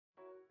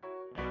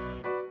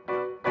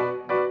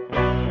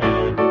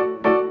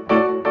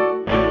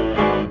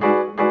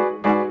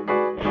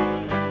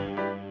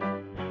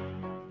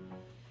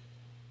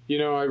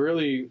I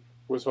really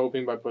was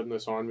hoping by putting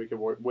this on we could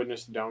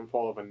witness the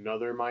downfall of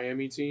another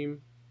Miami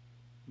team,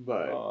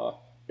 but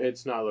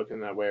it's not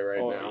looking that way right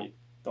now.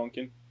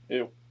 Duncan.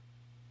 Ew.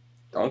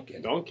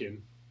 Duncan.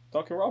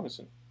 Duncan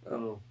Robinson.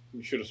 Oh,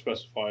 you should have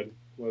specified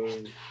whether.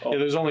 Yeah,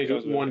 there's only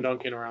one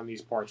Duncan around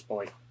these parts,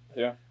 boy.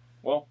 Yeah.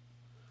 Well,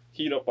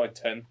 Heat up by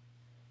 10.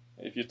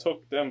 If you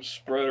took them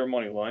spread or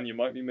money line, you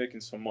might be making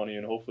some money,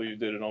 and hopefully you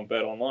did it on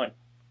Bet Online.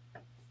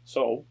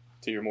 So,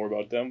 to hear more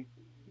about them,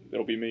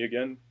 it'll be me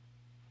again.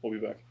 We'll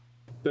be back.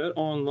 Bet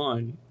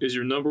Online is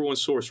your number one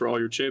source for all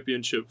your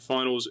championship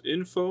finals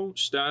info,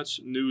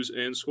 stats, news,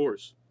 and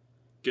scores.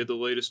 Get the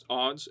latest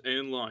odds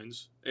and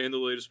lines and the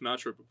latest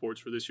matchup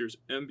reports for this year's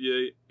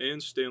NBA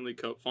and Stanley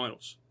Cup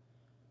finals.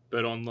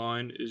 Bet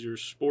Online is your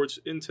sports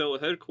intel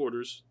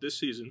headquarters this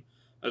season,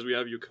 as we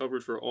have you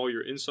covered for all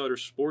your insider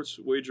sports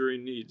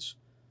wagering needs,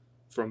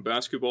 from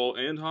basketball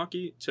and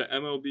hockey to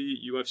MLB,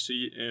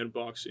 UFC, and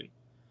boxing.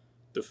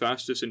 The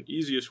fastest and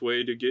easiest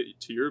way to get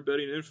to your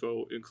betting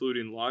info,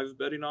 including live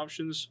betting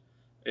options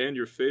and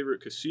your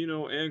favorite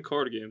casino and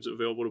card games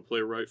available to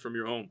play right from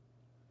your home.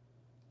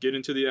 Get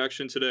into the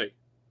action today.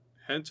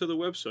 Head to the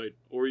website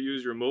or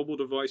use your mobile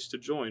device to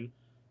join,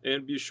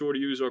 and be sure to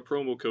use our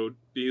promo code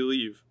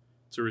BELIEVE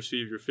to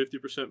receive your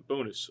 50%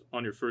 bonus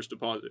on your first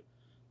deposit.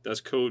 That's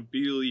code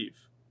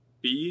BELIEVE.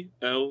 B-L-E-A-V.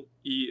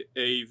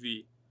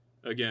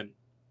 Again,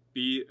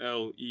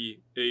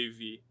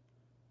 B-L-E-A-V.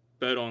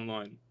 Bet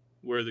Online,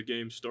 where the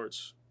game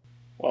starts.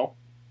 Well,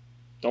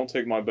 don't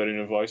take my betting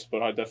advice,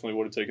 but I definitely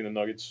would have taken the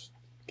Nuggets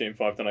Game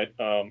 5 tonight.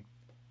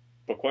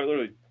 But quite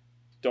literally,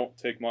 don't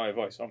take my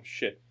advice. I'm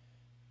shit.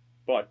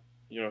 But,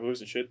 you know who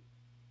isn't shit?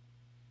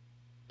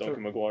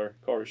 Duncan McGuire.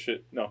 Carr is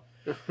shit. No.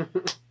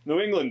 New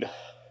England,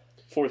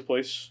 4th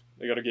place.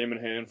 They got a game in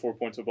hand, 4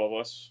 points above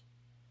us.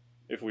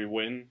 If we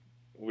win,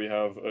 we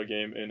have a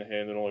game in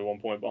hand and only 1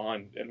 point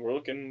behind. And we're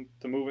looking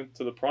to move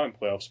into the prime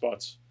playoff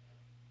spots.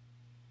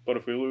 But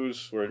if we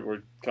lose,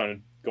 we're kind of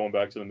going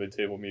back to the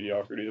mid-table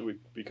mediocrity that we've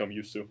become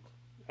used to.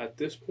 At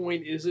this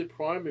point, is it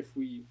prime if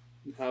we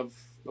have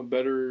a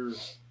better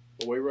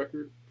away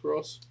record for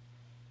us?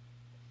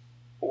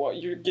 Well,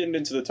 you're getting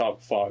into the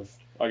top 5,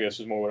 I guess,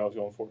 is more what I was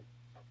going for.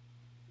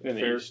 In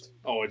the East.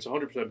 Oh, it's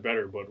 100%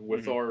 better, but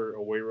with our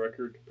away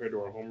record compared to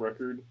our home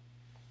record,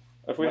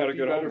 if we had a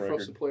good home record, for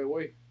us to play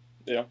away.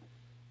 Yeah.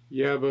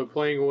 Yeah, but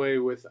playing away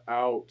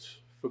without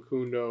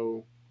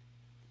Facundo,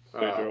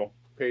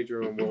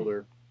 Pedro, and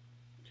Wilder,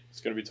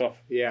 it's going to be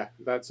tough. Yeah,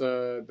 that's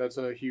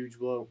a huge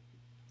blow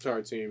to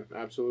our team,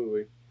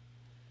 absolutely.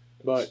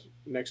 But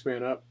next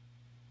man up.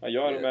 You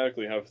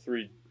automatically have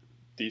 3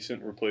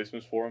 decent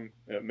replacements for him.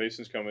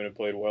 Mason's come in and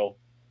played well.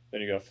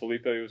 Then you got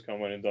Felipe, who's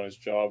come in and done his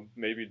job.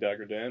 Maybe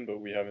Dagger Dan, but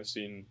we haven't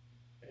seen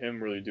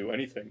him really do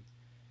anything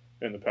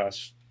in the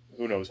past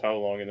who knows how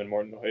long. And then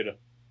Martin Ojeda,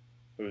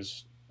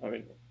 who's,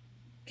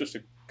 just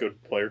a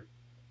good player.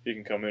 He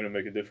can come in and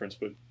make a difference,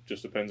 but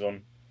just depends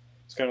on.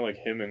 It's kind of like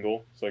him in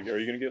goal. It's like, are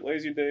you going to get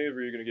lazy Dave, or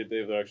are you going to get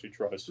Dave that actually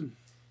tries?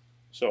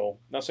 So,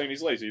 not saying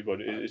he's lazy,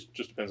 but it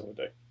just depends on the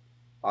day.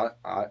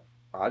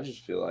 I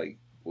just feel like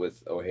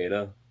with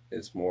Ojeda,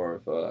 it's more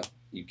of a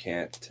you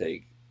can't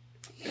take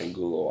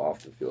Angulo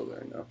off the field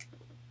right now.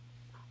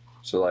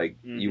 So like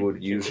you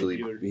would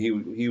usually he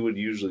would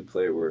usually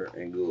play where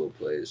Angulo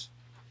plays,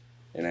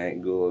 and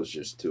Angulo is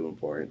just too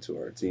important to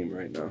our team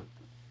right now.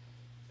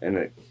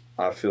 And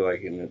I feel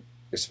like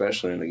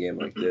especially in a game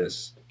like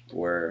this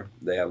where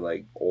they have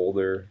like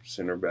older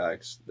center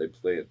backs, they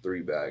play a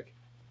 3-back.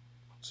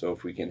 So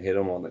if we can hit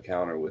them on the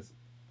counter with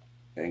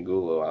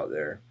Angulo out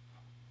there,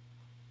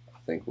 I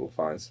think we'll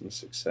find some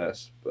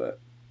success. But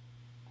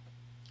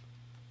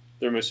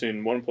they're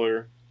missing 1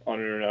 player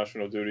on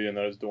international duty, and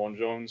that is DeJuan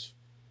Jones.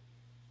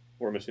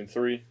 We're missing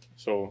 3.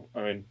 So,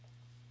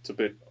 it's a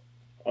bit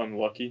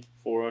unlucky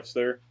for us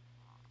there.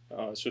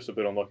 It's just a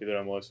bit unlucky that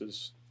MLS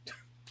is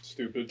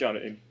stupid, kind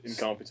of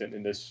incompetent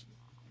in this.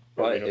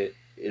 But it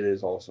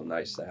is also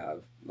nice to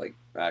have,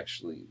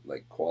 actually,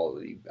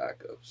 quality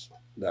backups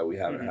that we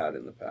haven't had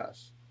in the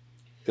past.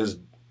 Because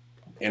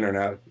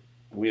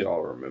we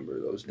all remember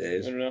those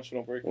days.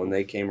 International break. When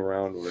they came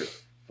around, we're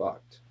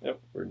fucked. Yep.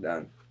 We're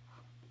done.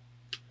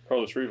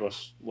 Carlos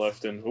Rivas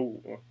left, and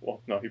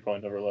no, he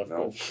probably never left.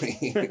 No.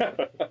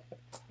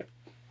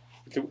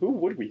 Who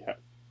would we have?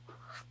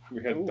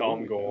 We had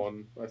Dom go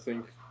on, I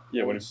think.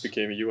 Yeah, when he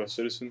became a U.S.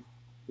 citizen.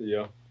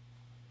 Yeah.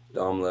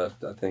 Dom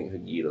left. I think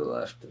Higuita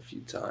left a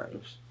few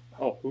times.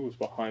 Oh, who was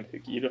behind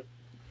Higuita?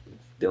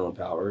 Dylan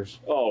Powers.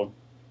 Oh.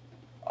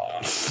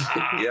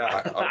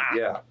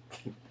 Yeah.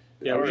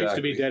 Yeah, we used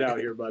to be dead out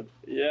here, bud.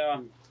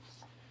 Yeah.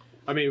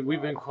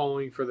 We've been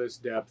calling for this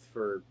depth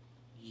for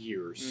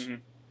years. Mm-hmm.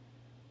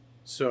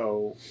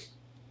 So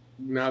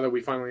now that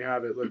we finally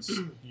have it, let's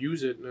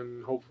use it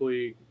and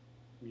hopefully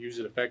use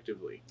it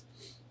effectively.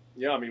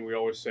 Yeah, we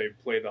always say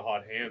play the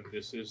hot hand.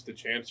 This is the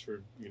chance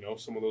for,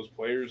 some of those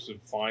players to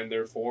find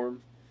their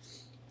form,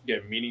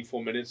 get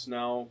meaningful minutes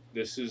now.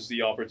 This is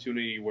the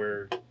opportunity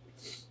where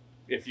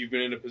if you've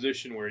been in a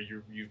position where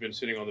you've been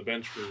sitting on the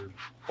bench for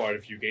quite a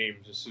few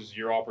games, this is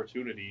your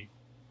opportunity.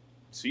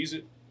 Seize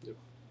it. Yep.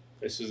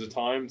 This is a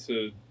time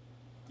to,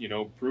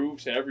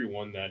 prove to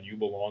everyone that you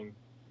belong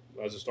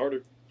as a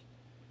starter.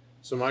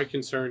 So my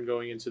concern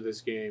going into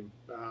this game,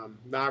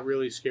 not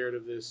really scared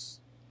of this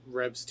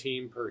Revs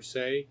team per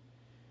se,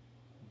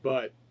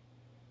 but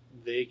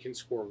they can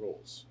score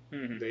goals.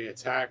 Mm-hmm. They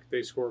attack,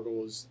 they score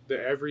goals.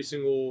 Every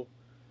single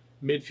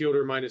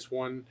midfielder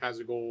 -1 has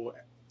a goal.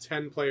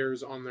 10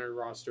 players on their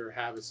roster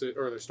have assists,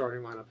 or their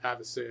starting lineup have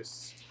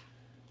assists.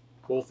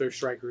 Both their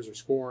strikers are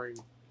scoring.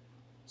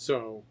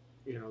 So,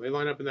 they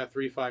line up in that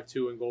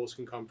 3-5-2, and goals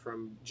can come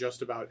from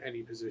just about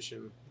any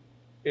position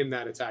in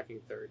that attacking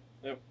third.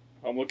 Yep.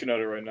 I'm looking at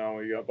it right now.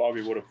 You got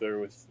Bobby Wood up there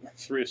with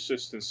 3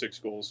 assists and 6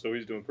 goals, so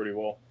he's doing pretty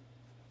well.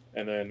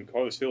 And then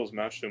Carlos Hill's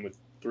matched him with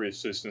 3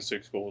 assists and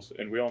 6 goals,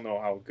 and we all know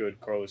how good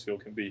Carlos Hill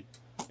can be.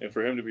 And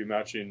for him to be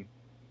matching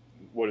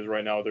what is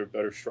right now their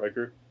better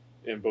striker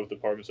in both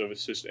departments of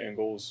assists and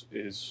goals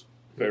is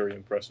very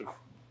impressive.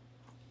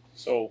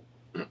 So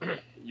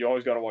you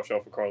always got to watch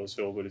out for Carlos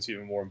Hill, but it's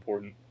even more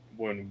important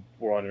when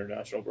we're on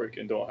international break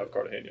and don't have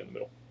Cartagena in the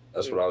middle.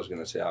 That's what I was going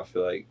to say. I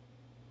feel like,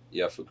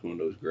 yeah,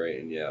 Facundo's great,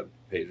 and yeah,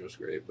 Pedro's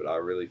great, but I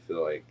really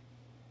feel like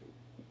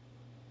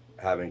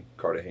having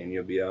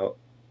Cartagena be out,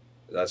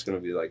 that's going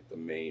to be like the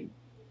main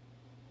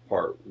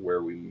part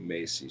where we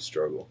may see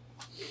struggle.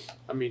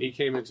 I mean, he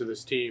came into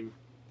this team,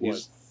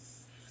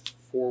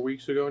 4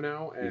 weeks ago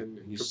now, and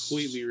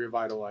completely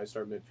revitalized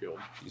our midfield.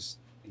 He's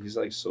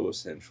like so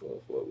essential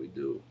of what we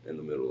do in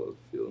the middle of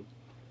the field.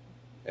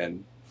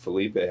 And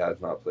Felipe has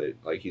not played,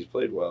 like, he's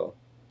played well,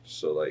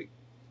 so like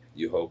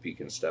you hope he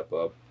can step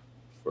up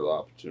for the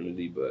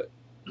opportunity, but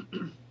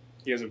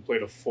he hasn't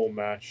played a full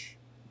match.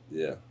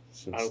 Yeah.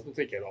 I don't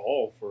think at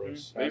all for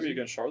us. Maybe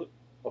against Charlotte.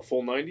 A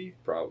full 90?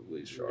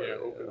 Probably Charlotte. Yeah,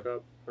 Open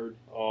Cup. Heard.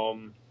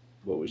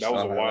 That was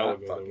a while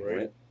ago, though,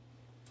 right?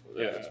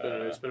 Yeah,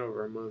 it's been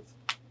over a month.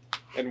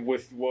 And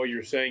with what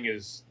you're saying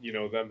is,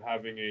 them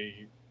having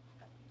a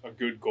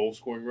good goal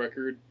scoring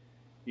record.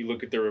 You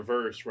look at the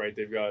reverse, right?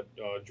 They've got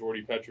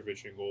Jordi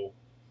Petrovic in goal,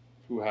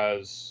 who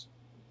has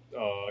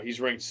he's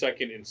ranked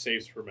second in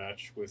saves per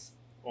match with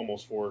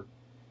almost 4,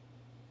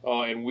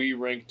 and we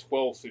ranked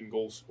 12th in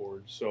goals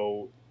scored.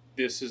 So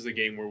this is the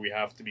game where we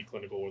have to be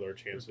clinical with our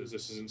chances.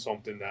 This isn't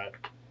something that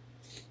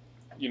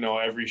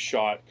every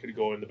shot could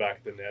go in the back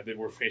of the net.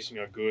 We're facing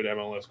a good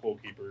MLS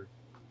goalkeeper.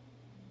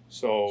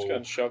 So he's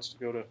gotten shots to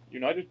go to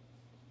United.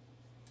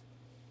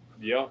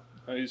 Yeah,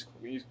 he's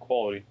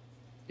quality.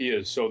 He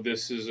is. So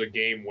this is a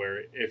game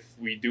where if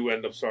we do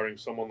end up starting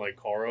someone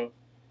like Kara,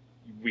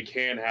 we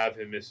can't have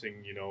him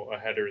missing, a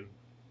header and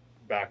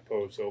back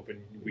post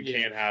open. We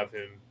can't have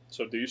him.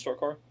 So do you start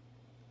Kara?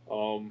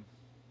 I'm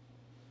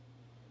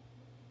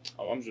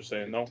just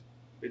saying no.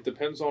 It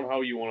depends on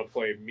how you want to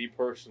play. Me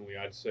personally,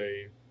 I'd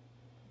say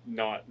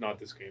not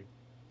this game.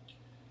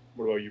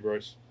 What about you,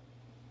 Bryce?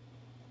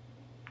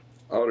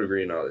 I would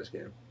agree, not this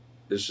game.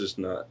 It's just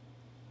not.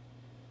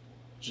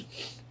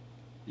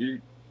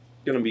 You're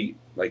going to be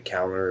like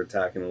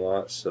counter-attacking a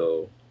lot,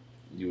 so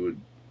you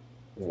would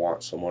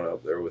want someone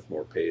up there with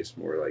more pace,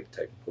 more like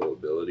technical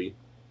ability.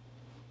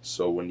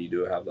 So when you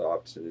do have the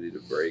opportunity to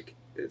break,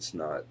 it's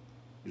not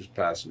just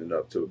passing it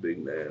up to a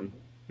big man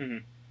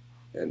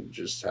and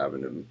just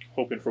having him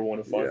hoping for 1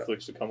 of 5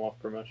 flicks to come off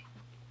per match.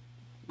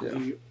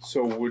 Yeah.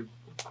 So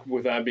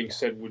with that being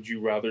said, would you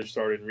rather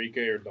start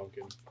Enrique or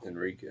Duncan?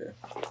 Enrique,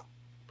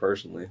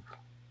 personally,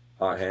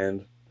 hot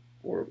hand,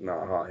 or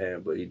not hot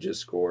hand, but he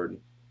just scored.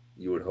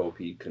 You would hope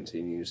he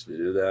continues to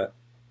do that,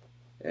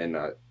 and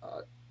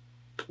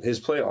his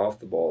play off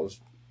the ball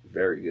is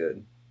very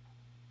good.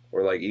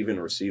 Or like even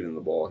receiving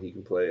the ball, he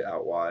can play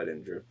out wide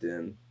and drift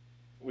in.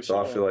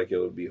 So I feel like it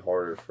would be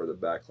harder for the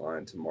back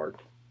line to mark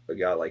a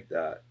guy like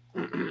that.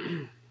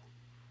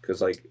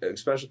 Because like,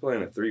 especially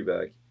playing a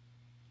 3-back,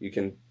 you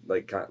can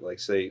like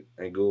say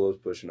Angulo's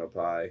pushing up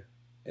high,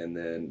 and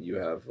then you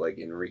have like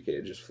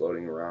Enrique just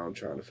floating around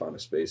trying to find a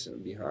space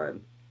in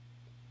behind.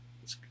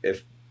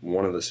 If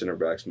one of the center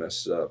backs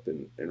messes up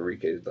and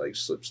Enrique like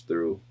slips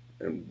through,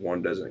 and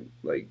one doesn't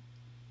like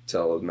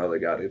tell another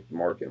guy to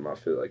mark him, I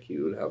feel like he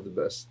would have the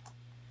best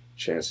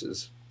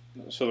chances.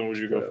 So then would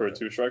you go for a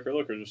 2-striker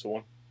look or just a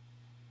 1?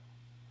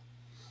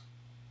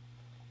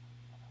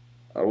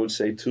 I would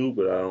say 2,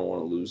 but I don't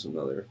want to lose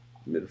another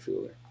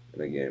midfielder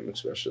in a game,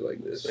 especially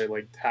like this. So,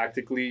 like,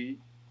 tactically,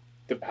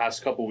 the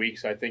past couple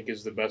weeks, I think,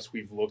 is the best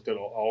we've looked at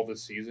all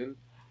this season.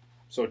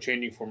 So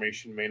changing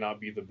formation may not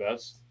be the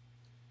best.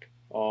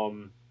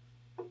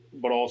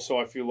 But also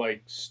I feel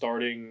like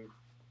starting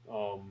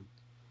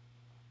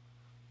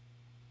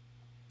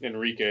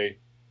Enrique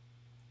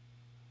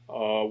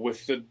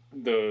with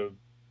the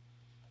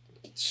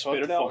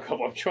spit it out.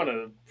 I'm trying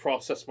to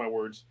process my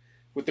words.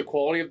 With the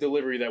quality of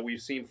delivery that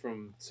we've seen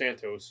from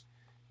Santos,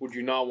 would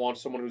you not want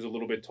someone who's a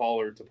little bit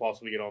taller to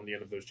possibly get on the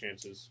end of those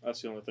chances?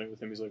 That's the only thing with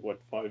him. He's like,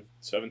 what,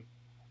 5'7"?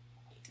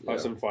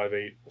 5'7",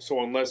 5'8".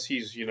 So unless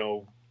he's,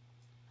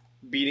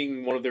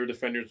 beating one of their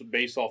defenders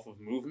based off of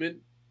movement,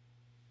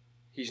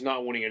 he's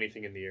not winning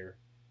anything in the air.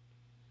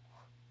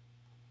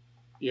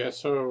 Yeah,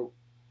 so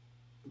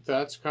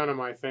that's kind of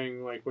my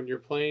thing. Like, when you're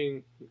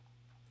playing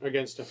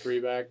against a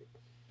 3-back,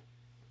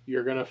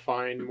 you're going to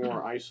find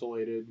more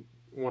isolated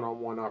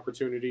one-on-one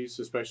opportunities,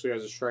 especially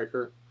as a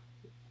striker.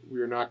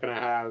 You're not going to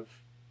have,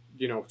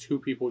 two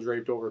people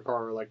draped over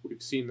Carr like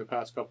we've seen the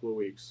past couple of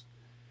weeks.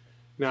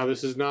 Now,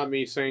 this is not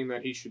me saying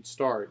that he should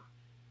start,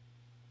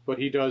 but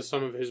he does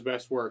some of his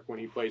best work when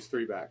he plays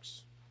three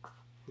backs.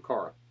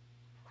 Carr.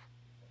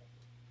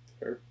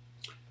 Fair.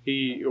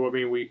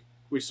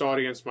 We saw it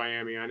against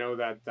Miami. I know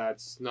that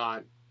that's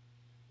not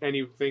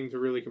anything to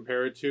really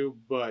compare it to,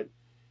 but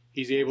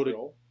he's able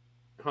to...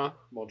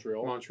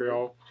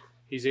 Montreal.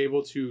 He's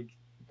able to,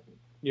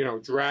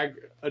 drag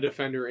a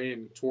defender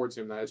in towards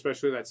him,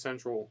 especially that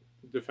central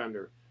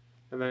defender.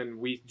 And then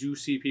we do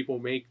see people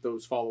make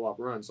those follow-up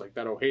runs, like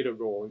that Ojeda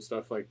goal and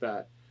stuff like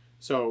that.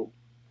 So,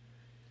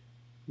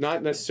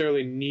 not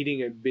necessarily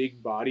needing a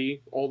big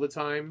body all the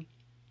time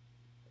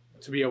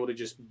to be able to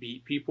just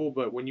beat people,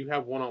 but when you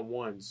have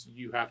one-on-ones,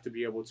 you have to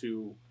be able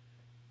to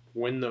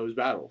win those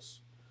battles.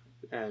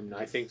 And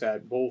I think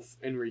that both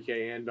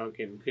Enrique and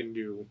Duncan can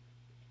do,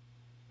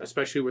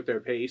 especially with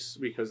their pace,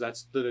 because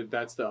that's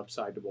the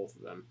upside to both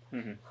of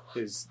them,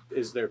 is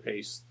their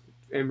pace.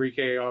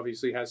 Enrique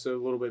obviously has a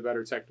little bit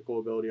better technical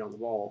ability on the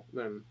ball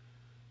than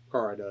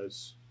Cara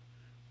does.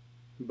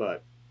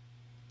 But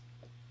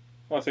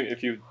I think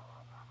if you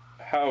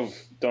have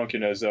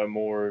Duncan as a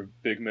more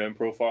big man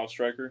profile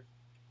striker,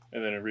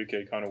 and then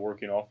Enrique kind of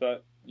working off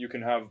that, you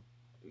can have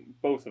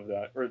both of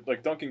that. Or,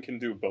 like, Duncan can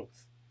do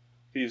both.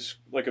 He's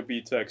like a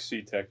B-Tech,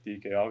 C-Tech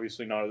DK.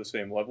 Obviously not at the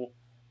same level,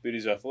 but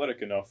he's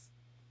athletic enough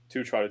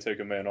to try to take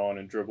a man on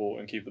and dribble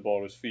and keep the ball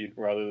at his feet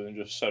rather than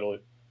just settle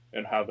it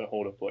and have that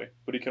hold-up play.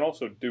 But he can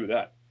also do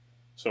that.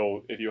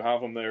 So if you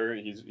have him there,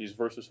 he's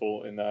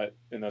versatile in that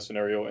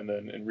scenario, and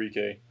then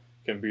Enrique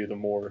can be the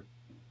more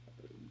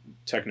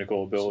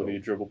technical ability,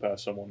 dribble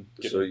past someone.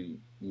 So you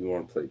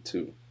want to play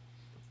two?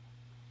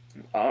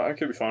 I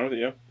could be fine with it,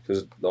 yeah.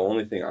 Because the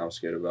only thing I'm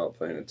scared about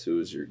playing a two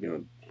is you're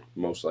going to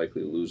most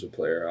likely lose a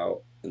player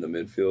out in the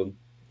midfield.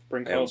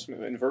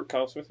 Invert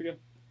Kyle Smith again?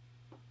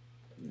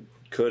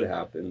 Could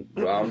happen,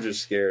 but I'm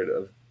just scared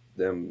of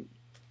them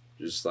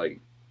just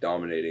like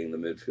dominating the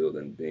midfield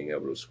and being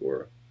able to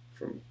score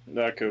from.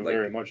 That could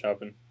very much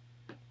happen.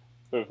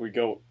 But if we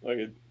go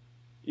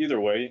either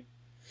way,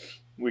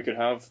 we could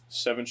have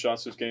 7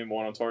 shots this game,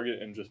 1 on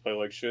target, and just play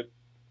like shit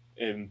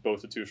in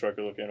both a 2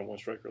 striker look and a 1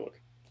 striker look.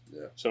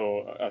 Yeah.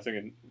 So I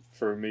think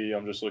for me,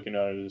 I'm just looking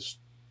at it as,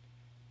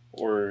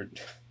 or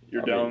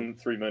you're down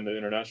 3 men to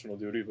international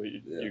duty, but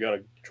you got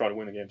to try to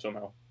win the game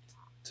somehow.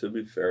 To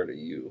be fair to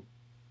you,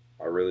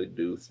 I really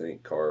do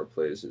think Carr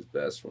plays his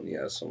best when he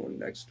has someone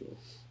next to him.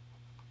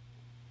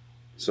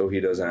 So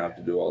he doesn't have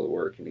to do all the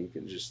work and he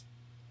can just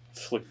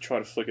try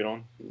to flick it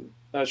on.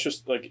 That's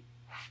just like,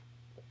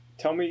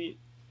 tell me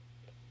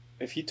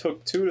if he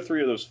took 2 to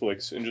 3 of those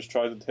flicks and just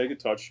tried to take a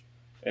touch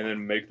and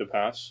then make the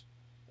pass,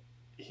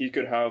 he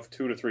could have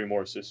 2 to 3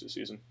 more assists this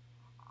season.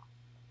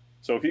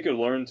 So if he could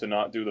learn to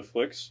not do the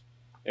flicks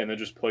and then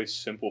just play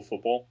simple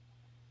football,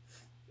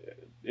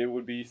 it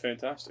would be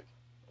fantastic.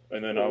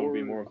 And then I would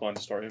be more inclined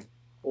to start him.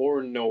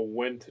 Or know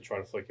when to try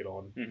to flick it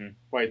on. Mm-hmm.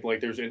 Right,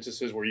 like there's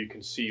instances where you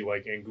can see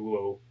like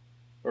Angulo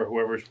or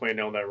whoever's playing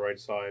down that right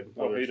side.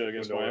 Ojeda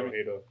against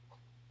Miami.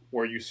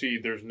 Where you see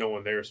there's no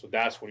one there, so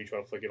that's when you try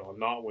to flick it on,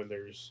 not when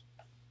there's,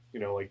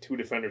 like 2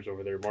 defenders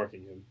over there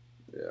marking him.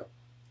 Yeah.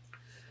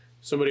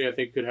 Somebody I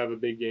think could have a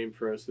big game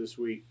for us this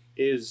week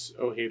is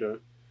Ojeda,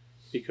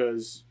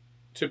 because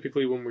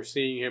typically when we're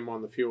seeing him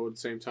on the field at the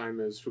same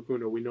time as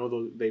Facundo, we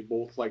know they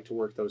both like to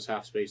work those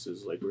half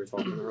spaces like we were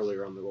talking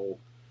earlier on the goal.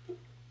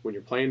 When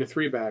you're playing a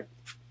 3-back,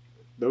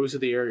 those are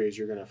the areas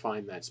you're going to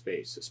find that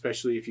space,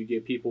 especially if you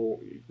get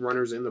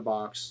runners in the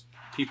box,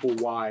 people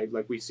wide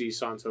like we see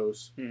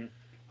Santos.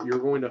 You're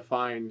going to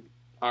find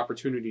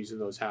opportunities in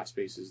those half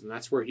spaces, and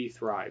that's where he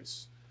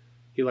thrives.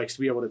 He likes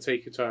to be able to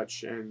take a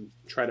touch and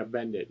try to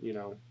bend it,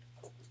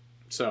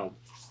 So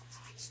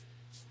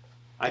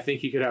I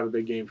think he could have a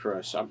big game for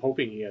us. I'm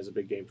hoping he has a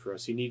big game for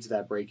us. He needs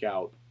that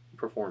breakout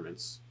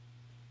performance.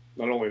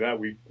 Not only that,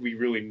 we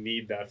really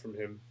need that from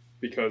him,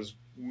 because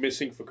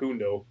missing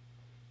Facundo,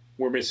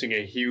 we're missing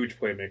a huge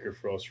playmaker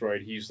for us,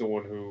 right? He's the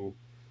one who,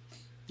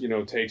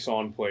 takes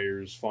on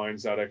players,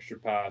 finds that extra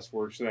pass,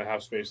 works in that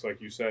half space,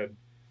 like you said.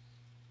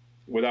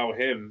 Without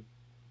him,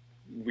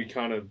 we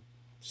kind of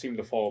seem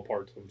to fall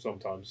apart to him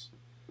sometimes.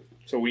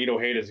 So we need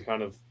Ojeda to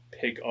kind of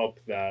pick up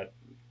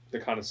the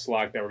kind of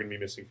slack that we're going to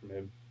be missing from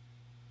him.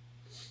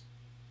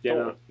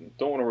 Yeah,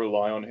 don't want to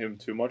rely on him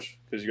too much,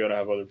 because you got to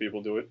have other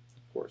people do it.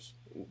 Of course.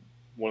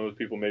 One of those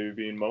people maybe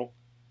being Mo.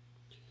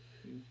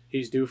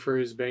 He's due for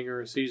his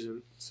banger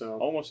season. So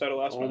almost had a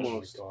last match.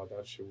 Almost. Oh, God,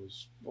 that shit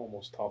was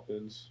almost top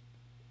ends.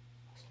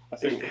 I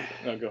think.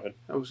 No, go ahead.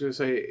 I was gonna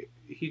say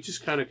he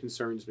just kind of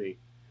concerns me.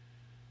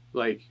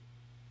 Like,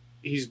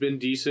 he's been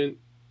decent,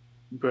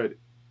 but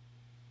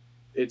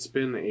it's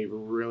been a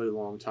really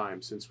long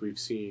time since we've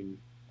seen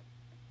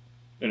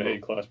an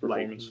A-class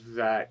performance.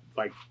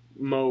 Like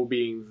Mo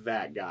being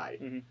that guy.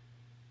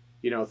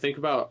 Mm-hmm. Think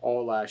about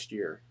all last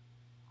year.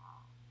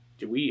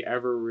 Did we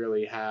ever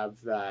really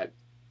have that?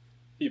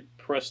 He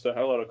pressed the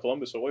hell out of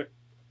Columbus away.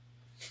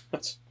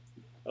 That's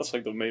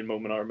like the main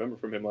moment I remember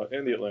from him,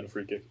 and the Atlanta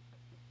free kick.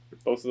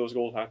 Both of those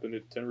goals happened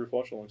at Tenerife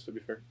Watch-alongs, to be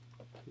fair.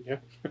 Yeah.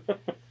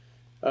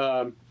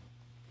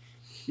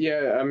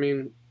 Yeah, I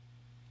mean,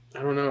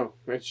 I don't know.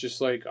 It's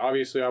just like,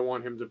 obviously I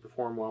want him to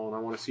perform well and I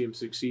want to see him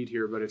succeed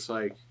here, but it's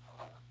like,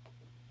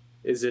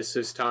 is this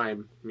his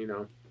time, you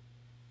know?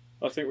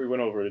 I think we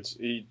went over it.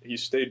 He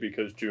stayed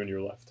because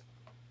Junior left.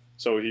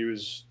 So he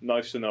was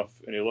nice enough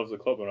and he loved the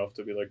club enough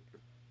to be like,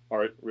 all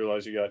right,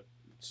 realize you got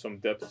some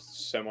depth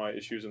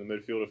semi-issues in the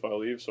midfield if I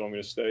leave, so I'm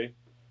going to stay.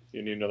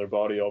 You need another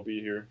body, I'll be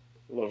here.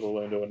 Love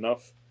Orlando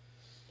enough.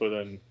 But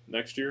then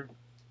next year,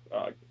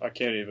 I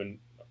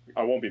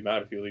won't be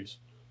mad if he leaves.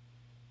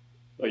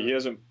 Like, he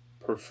hasn't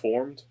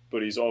performed,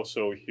 but he's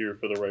also here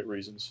for the right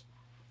reasons.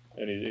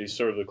 And he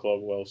served the club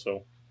well,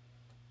 so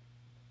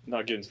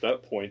not getting to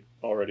that point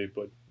already,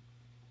 but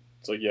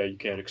it's like, yeah, you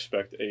can't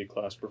expect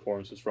A-class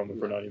performances from him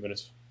for 90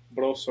 minutes.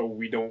 But also,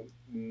 we don't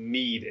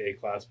need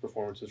A-class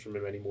performances from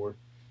him anymore.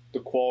 The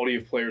quality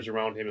of players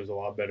around him is a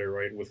lot better,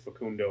 right? With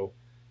Facundo,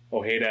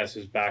 Ojeda as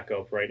his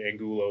backup, right?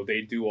 Angulo,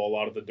 they do a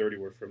lot of the dirty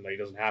work for him that he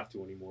doesn't have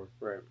to anymore.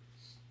 Right.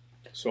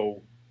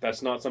 So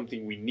that's not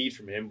something we need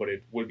from him, but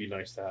it would be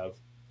nice to have.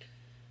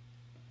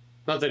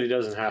 Not that he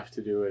doesn't have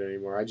to do it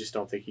anymore. I just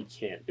don't think he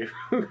can't do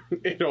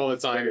it all the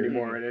time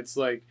anymore. And it's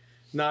like,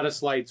 not a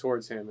slight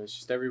towards him. It's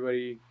just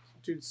everybody,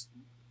 dude's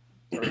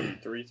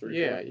 33,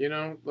 yeah, you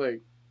know,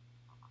 like,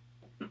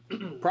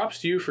 props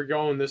to you for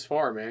going this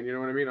far, man. You know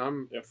what I mean?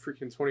 I'm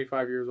freaking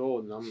 25 years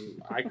old,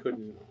 and I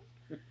couldn't.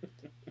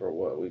 For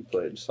what? We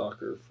played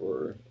soccer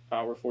for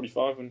hour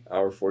 45 and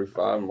hour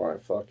 45, and my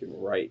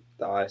fucking right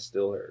thigh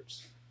still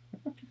hurts.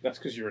 That's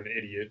because you're an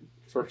idiot,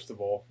 first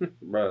of all.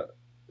 Bruh,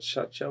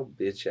 shut your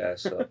bitch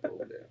ass up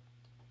over there.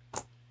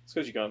 it's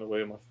because you got in the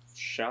way of my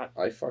shot.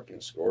 I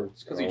fucking scored.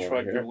 It's because he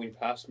tried dribbling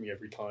past me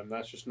every time.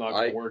 That's just not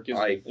going to work, is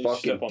it? I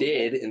fucking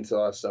did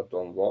until I stepped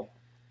on the ball.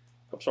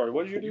 I'm sorry,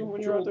 what did you do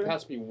when you were out there? You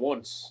past me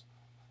once.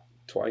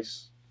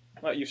 Twice.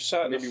 Matt, you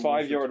sat in a Maybe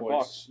 5-yard once or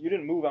twice. box. You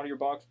didn't move out of your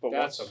box, but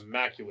That's once.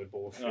 immaculate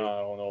bullshit.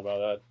 I don't know about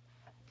that.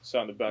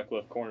 Sat in the back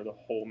left corner the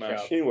whole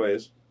match. Yeah.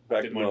 Anyways, I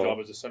back did to my Mo. job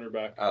as a center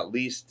back. At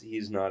least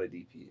he's not a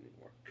DP anymore.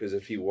 Because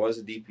if he was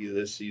a DP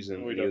this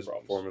season We'd and he have was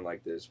problems. performing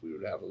like this, we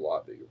would have a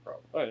lot bigger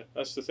problem. Oh, yeah.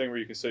 That's the thing where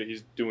you can say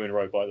he's doing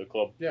right by the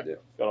club. Yeah. Yeah.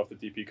 Got off the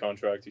DP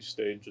contract, he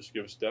stayed just to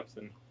give us depth,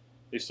 and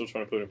he's still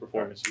trying to put in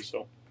performances.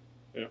 So,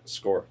 yeah.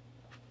 Score.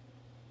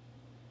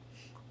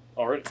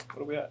 All right,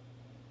 what are we at?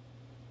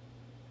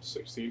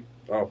 16.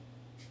 Oh.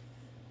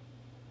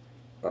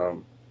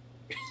 You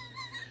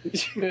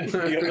got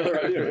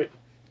another idea, right?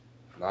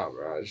 Not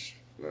Raj.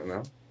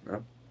 No.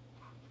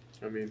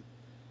 I mean,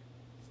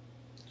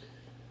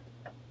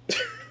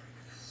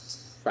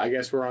 I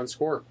guess we're on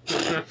score.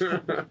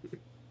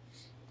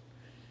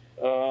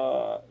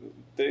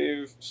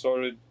 Dave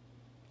started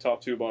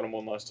top 2, bottom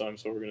 1 last time,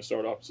 so we're going to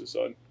start opposite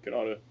side.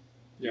 Kanata,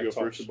 you go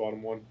top first. to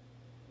bottom one.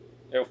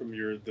 Yep. From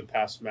the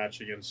past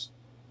match against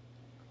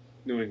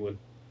New England.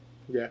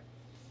 Yeah.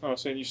 I was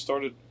saying you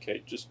started.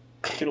 Okay, just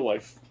get a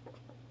life.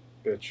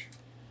 Bitch.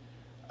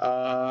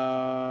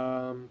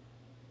 2-1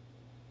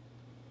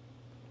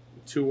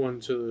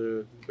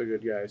 to the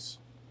good guys.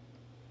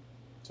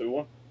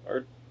 2-1.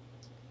 Hard.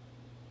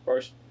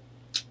 First.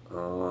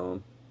 I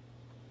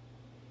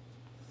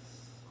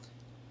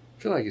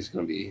feel like it's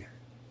going to be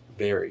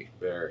very,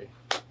 very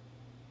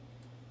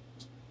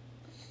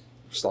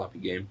sloppy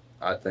game.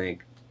 I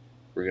think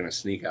we're going to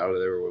sneak out of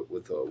there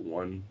with a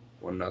 1-0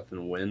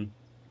 win.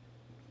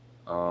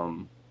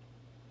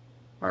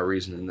 My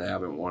reasoning, they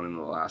haven't won in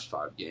the last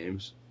 5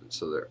 games,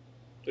 so they're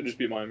They just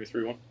beat Miami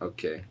 3-1.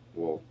 okay.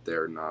 Well,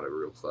 they're not a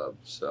real club,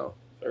 so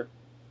Fair.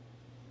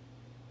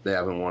 They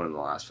haven't won in the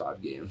last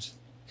 5 games,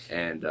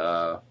 and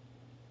I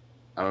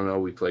don't know.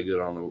 We play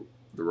good on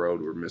the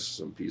road. We're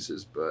missing some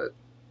pieces, but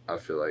I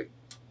feel like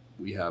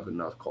we have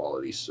enough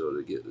quality still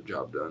to get the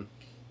job done.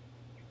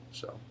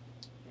 So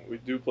We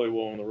do play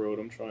well on the road.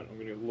 I'm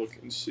going to look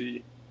and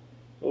see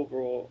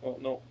overall. Oh,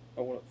 no.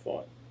 I want to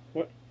find.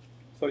 What?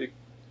 I thought you.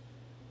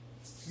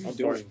 I'm sorry.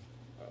 doing.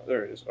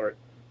 There it is. All right.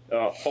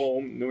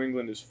 Home, New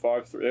England is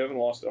 5-3. They haven't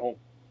lost at home.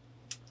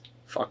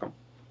 fuck them.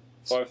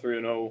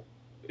 5-3-0,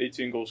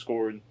 18 goals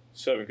scored,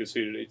 7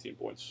 conceded, 18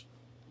 points.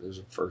 There's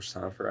a first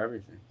time for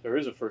everything. There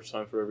is a first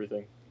time for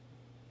everything.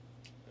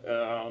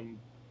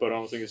 But I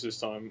don't think it's this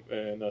time,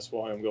 and that's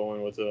why I'm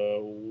going with a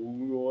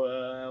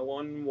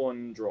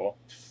 1-1 draw.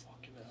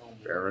 Fucking hell.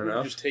 Fair You're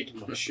enough. just taking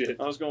my shit.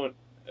 I was going,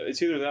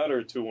 it's either that or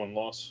a 2-1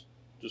 loss.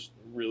 Just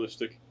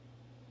realistic.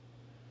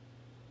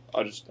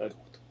 Go with the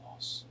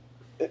loss.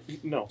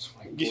 No.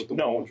 Go with the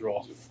No. one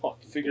draw.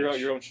 Fucking Figure out bitch.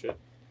 your own shit.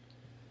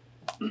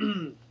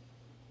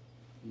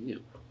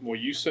 Well,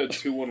 you said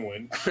 2-1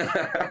 win.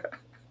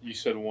 You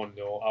said 1-0.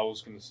 I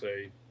was going to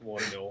say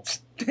 1-0.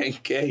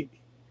 Thank you.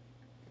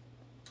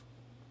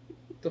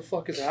 What the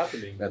fuck is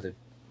happening? Nothing.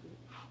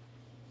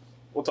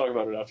 We'll talk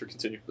about it after.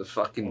 Continue. The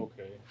fucking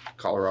Okay.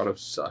 Colorado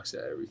sucks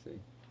at everything.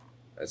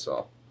 That's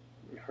all.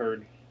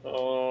 Heard.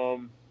 I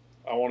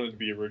wanted to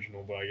be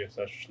original, but I guess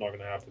that's just not going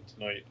to happen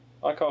tonight.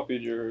 I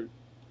copied your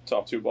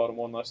top 2, bottom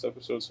 1 last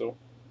episode, so.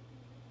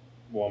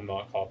 Well, I'm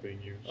not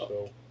copying you,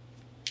 Oh.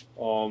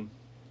 so.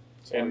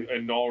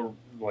 And all,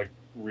 like,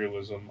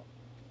 realism,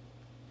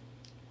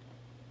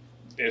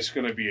 it's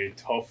going to be a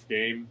tough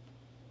game.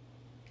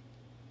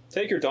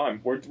 Take your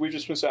time. We've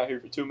just been sat here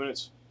for 2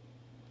 minutes.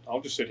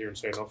 I'll just sit here and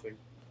say nothing.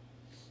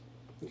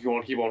 If you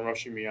want to keep on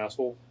rushing me,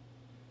 asshole.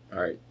 All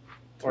right.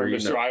 Or 3-0.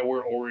 Mr. I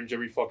wear orange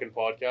every fucking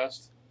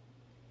podcast.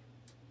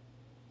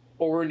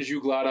 Orange,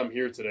 you glad I'm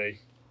here today?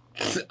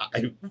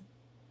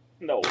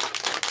 No.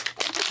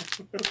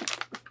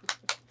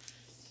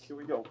 Here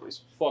we go,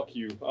 please. Fuck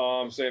you.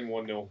 I'm saying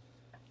 1-0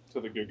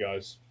 to the good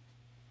guys.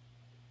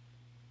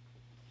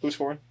 Who's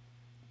scoring?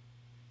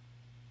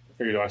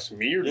 Are you asking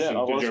me or just Yeah,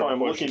 a that's why general I'm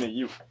question? looking at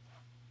you.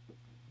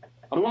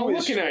 I'm not Who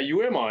is- looking at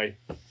you, am I?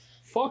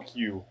 Fuck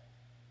you.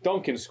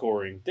 Duncan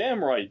scoring.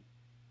 Damn right.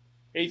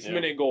 8th Yeah.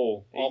 minute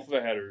goal Eight. off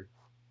the header.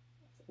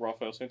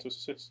 Rafael Santos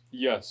assist.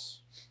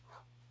 Yes.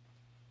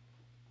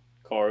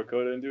 Carr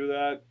couldn't do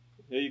that.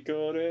 He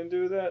couldn't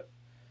do that.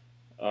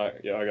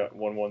 Yeah, I got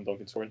 1-1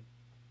 Duncan scoring.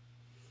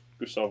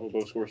 Gustavo Bo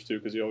scores 2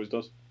 because he always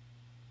does.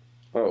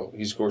 Oh,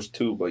 he scores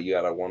 2, but you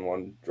got a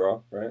 1-1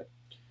 draw, right?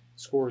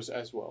 Scores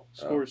as well.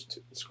 Scores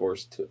 2.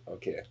 Scores 2.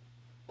 Okay.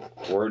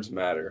 Words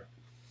matter.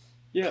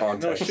 Yeah,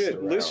 Context no shit.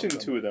 around Listen them.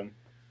 to them.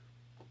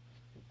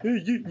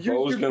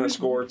 Bo's going to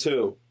score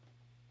 2.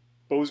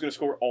 Bo's going to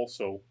score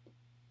also.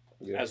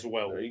 Yeah. As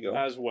well. There you go.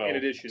 As well. In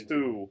addition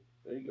 2.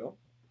 There you go.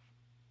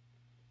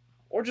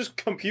 Or just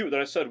compute that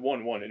I said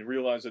 1-1 and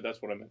realize that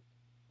that's what I meant.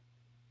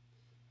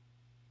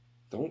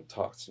 Don't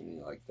talk to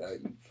me like that,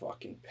 you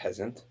fucking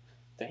peasant.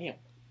 Damn.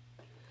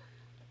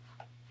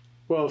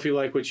 Well, if you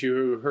like what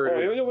you heard,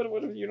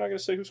 What, you're not going to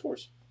say who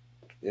scores?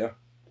 Yeah.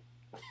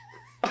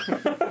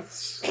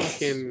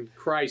 fucking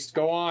Christ,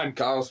 go on.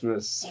 Kyle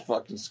Smith's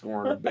fucking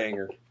scoring a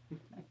banger.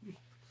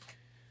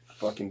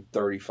 Fucking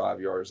 35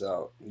 yards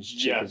out. He's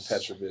chipping Yes.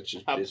 Petrovic's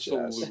bitch ass.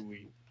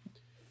 Absolutely.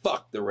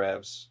 Fuck the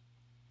Revs.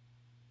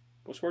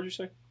 What score did you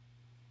say?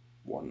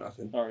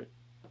 1-0. All right.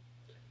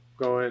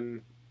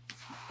 Going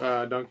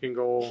Duncan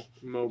goal,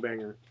 Mo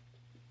banger.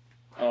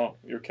 Oh,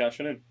 you're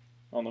cashing in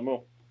on the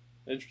Mo.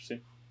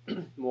 Interesting.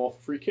 Well,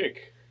 free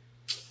kick.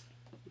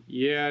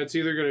 Yeah, it's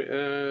either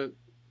gonna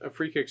a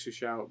free kick's a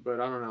shout, but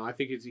I don't know. I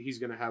think he's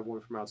gonna have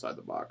one from outside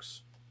the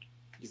box.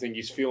 You think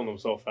he's feeling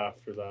himself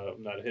after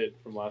that hit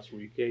from last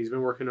week? Yeah, he's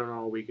been working on it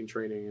all week in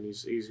training, and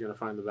he's gonna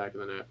find the back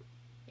of the net.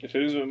 If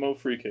it is a Mo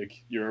free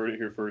kick, you heard it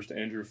here first.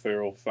 Andrew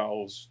Farrell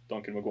fouls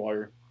Duncan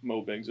McGuire.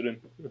 Mo bangs it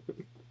in.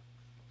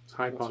 It's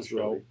high That's a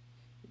possibility.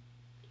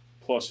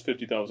 Plus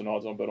 50,000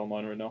 odds on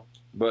BetOnline right now.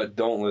 But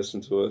don't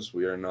listen to us.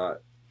 We are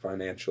not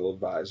financial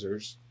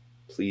advisors.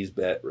 Please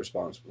bet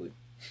responsibly.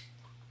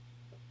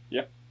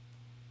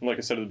 And like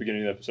I said at the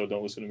beginning of the episode,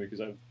 don't listen to me because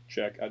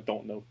I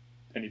don't know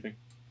anything.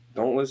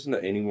 Don't listen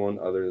to anyone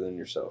other than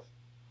yourself.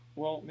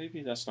 Well,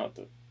 maybe that's not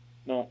the...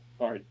 No.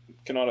 All right.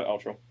 Canada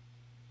outro.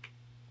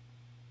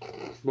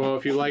 Well,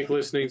 if you like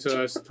listening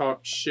to us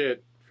talk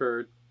shit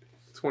for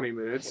 20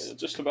 minutes,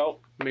 Just about.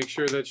 make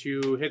sure that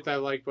you hit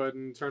that like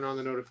button, turn on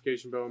the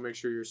notification bell, and make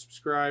sure you're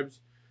subscribed.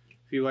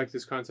 If you like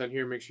this content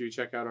here, make sure you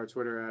check out our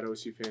Twitter at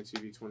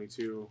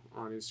OCFanTV22,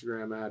 on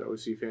Instagram at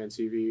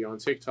OCFanTV, on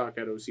TikTok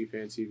at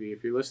OCFanTV.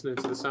 If you're listening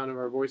to the sound of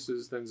our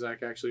voices, then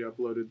Zach actually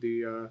uploaded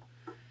the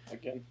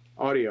Again.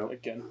 audio.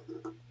 Again.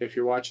 If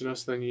you're watching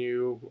us, then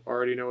you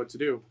already know what to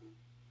do.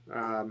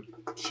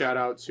 Shout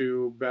out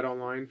to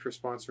BetOnline for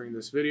sponsoring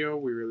this video.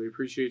 We really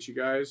appreciate you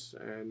guys,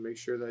 and make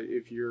sure that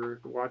if you're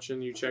watching,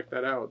 you check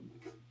that out.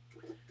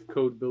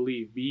 Code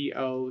BELIEVE,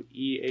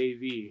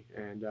 BLEAV,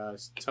 and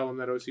tell them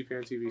that OC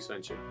Fan TV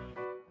sent you.